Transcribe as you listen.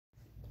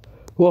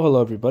Well,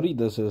 hello everybody,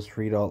 this is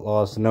Street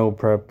Outlaws No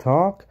Prep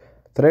Talk.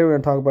 Today we're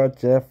going to talk about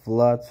Jeff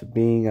Lutz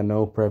being a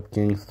no prep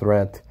king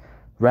threat,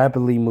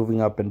 rapidly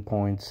moving up in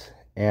points,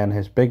 and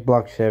his Big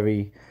Block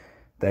Chevy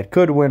that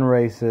could win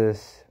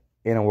races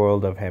in a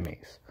world of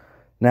Hemis.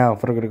 Now,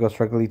 if we're going to go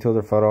directly to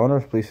other photo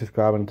owners, please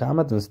subscribe and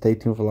comment, and stay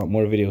tuned for a lot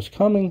more videos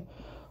coming,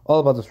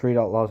 all about the Street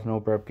Outlaws No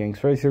Prep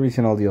Kings race series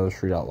and all the other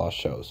Street Outlaws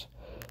shows.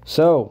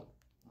 So,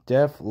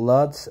 Jeff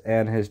Lutz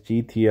and his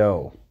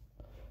GTO.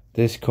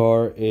 This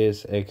car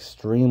is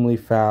extremely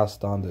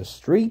fast on the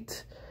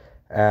street,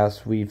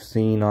 as we've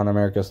seen on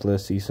America's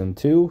List Season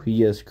 2.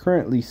 He is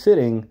currently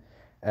sitting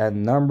at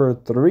number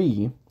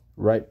 3,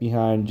 right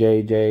behind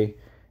JJ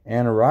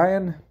and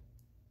Ryan.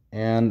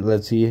 And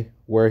let's see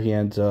where he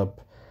ends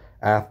up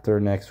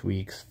after next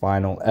week's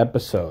final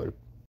episode.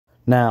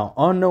 Now,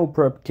 on No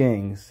Prep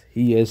Kings,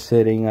 he is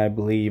sitting, I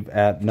believe,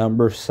 at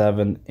number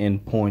 7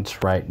 in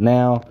points right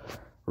now,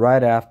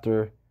 right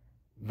after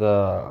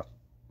the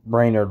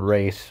Brainerd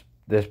race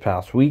this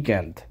past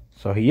weekend.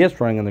 So he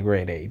is running in the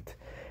grade 8.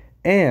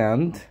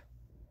 And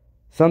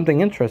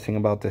something interesting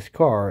about this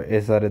car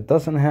is that it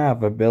doesn't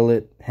have a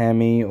billet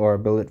Hemi or a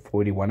billet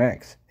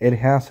 41X. It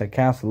has a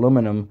cast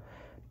aluminum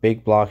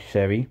Big Block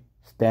Chevy,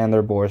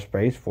 standard bore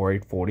space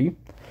 4840.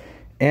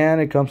 And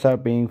it comes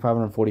out being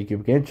 540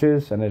 cubic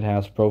inches, and it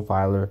has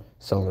profiler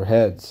cylinder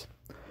heads.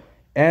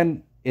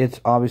 And it's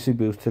obviously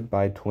boosted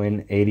by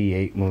twin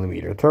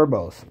 88mm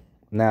turbos.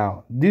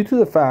 Now, due to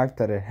the fact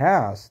that it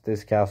has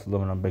this cast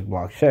aluminum Big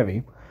Block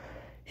Chevy,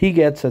 he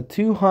gets a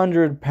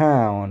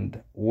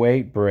 200-pound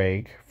weight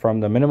break from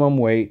the minimum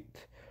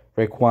weight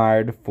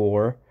required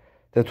for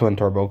the twin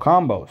turbo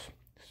combos,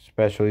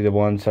 especially the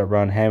ones that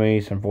run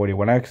Hemis and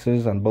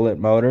 41Xs and bullet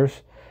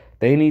motors.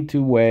 They need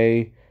to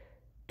weigh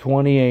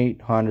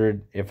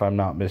 2,800 if I'm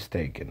not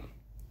mistaken.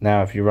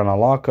 Now, if you run a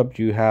lockup,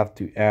 you have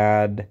to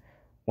add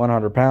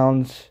 100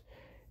 pounds,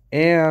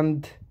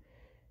 and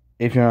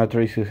if you're on a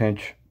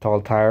 36-inch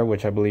tall tire,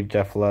 which I believe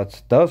Jeff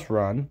Lutz does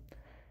run,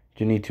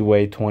 you need to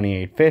weigh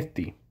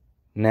 2,850.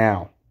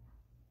 Now,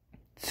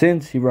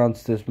 since he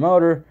runs this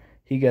motor,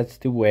 he gets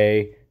to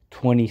weigh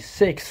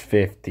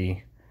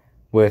 2,650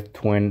 with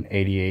twin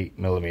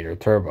 88mm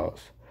turbos.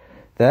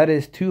 That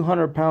is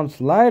 200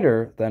 pounds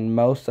lighter than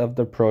most of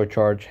the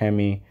ProCharge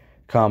Hemi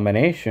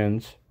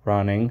combinations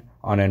running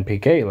on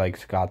NPK, like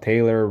Scott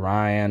Taylor,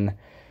 Ryan,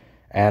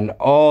 and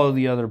all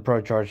the other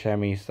ProCharge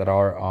Hemis that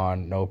are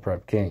on No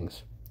Prep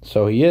Kings.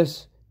 So he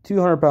is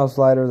 200 pounds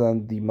lighter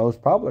than the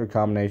most popular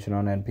combination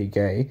on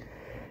NPK,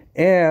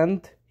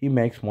 and he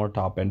makes more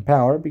top-end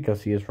power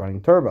because he is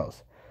running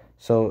turbos.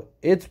 So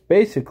it's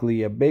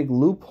basically a big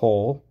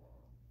loophole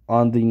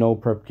on the No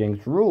Prep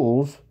Kings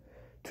rules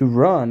to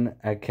run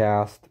a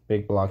cast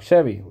Big Block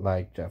Chevy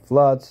like Jeff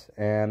Lutz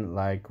and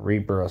like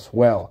Reaper as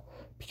well,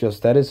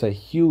 because that is a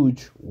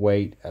huge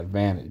weight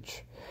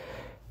advantage.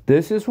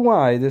 This is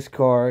why this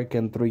car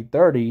can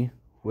 330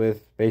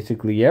 with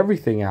basically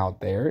everything out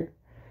there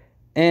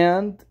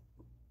and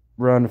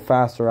run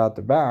faster out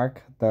the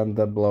back than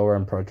the blower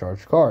and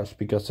ProCharge cars,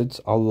 because it's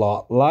a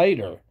lot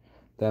lighter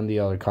than the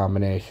other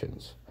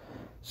combinations.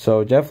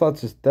 So Jeff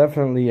Lutz is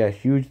definitely a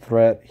huge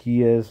threat.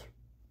 He is,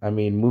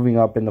 moving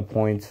up in the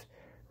points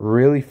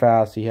really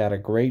fast. He had a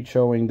great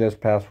showing this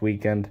past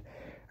weekend,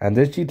 and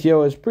this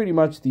GTO is pretty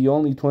much the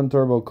only twin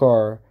turbo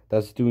car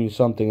that's doing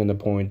something in the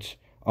points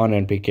on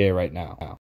NPK right now.